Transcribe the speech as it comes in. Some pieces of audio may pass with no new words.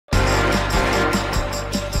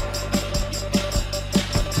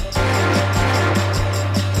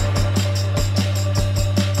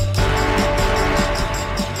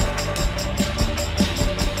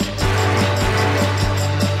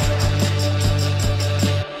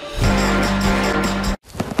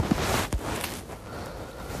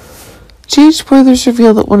change spoilers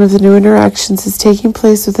reveal that one of the new interactions is taking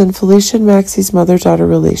place within Felicia and Maxie's mother-daughter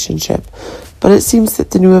relationship, but it seems that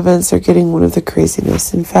the new events are getting one of the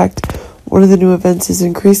craziness. In fact, one of the new events is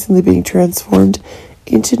increasingly being transformed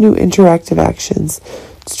into new interactive actions.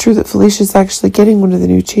 It's true that Felicia is actually getting one of the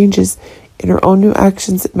new changes in her own new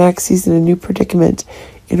actions, that Maxie's in a new predicament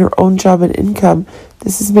in her own job and income.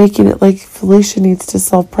 This is making it like Felicia needs to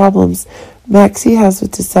solve problems Maxie has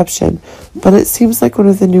with deception, but it seems like one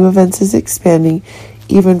of the new events is expanding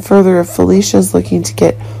even further if Felicia is looking to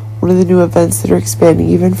get one of the new events that are expanding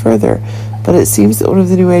even further. But it seems that one of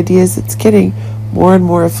the new ideas it's getting more and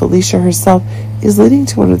more of Felicia herself is leading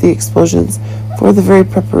to one of the explosions for the very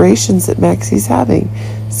preparations that Maxie's having.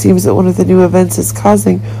 Seems that one of the new events is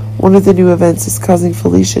causing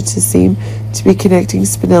Felicia to seem to be connecting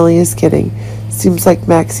Spinelli is getting. Seems like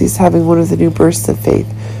Maxie's having one of the new bursts of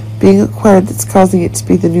faith being acquired that's causing it to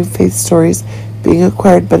be the new faith stories being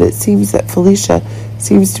acquired, but it seems that Felicia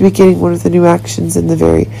seems to be getting one of the new actions in the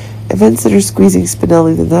very events that are squeezing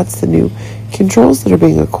Spinelli, then that's the new controls that are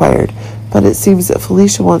being acquired. But it seems that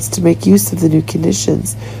Felicia wants to make use of the new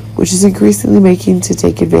conditions, which is increasingly making to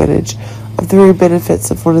take advantage of the very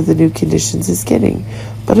benefits of one of the new conditions is getting.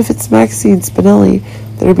 But if it's Maxie and Spinelli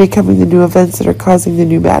that are becoming the new events that are causing the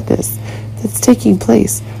new madness that's taking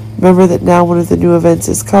place, remember that now one of the new events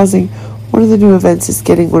is causing one of the new events is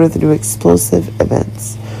getting one of the new explosive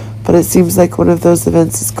events. But it seems like one of those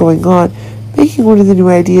events is going on, making one of the new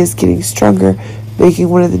ideas getting stronger, making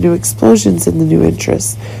one of the new explosions in the new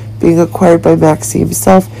interests being acquired by Maxie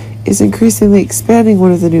himself is increasingly expanding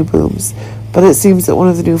one of the new booms. But it seems that one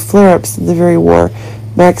of the new flare-ups in the very war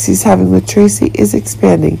Maxie's having with Tracy is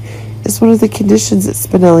expanding. It's one of the conditions that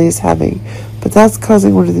Spinelli is having, but that's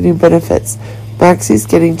causing one of the new benefits Maxie's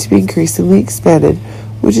getting to be increasingly expanded,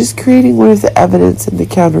 which is creating one of the evidence in the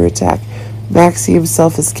counterattack Maxie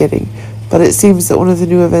himself is getting. But it seems that one of the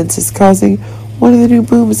new events is causing one of the new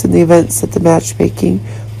booms in the events that the matchmaking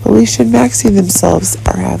Felicia and Maxie themselves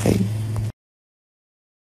are having.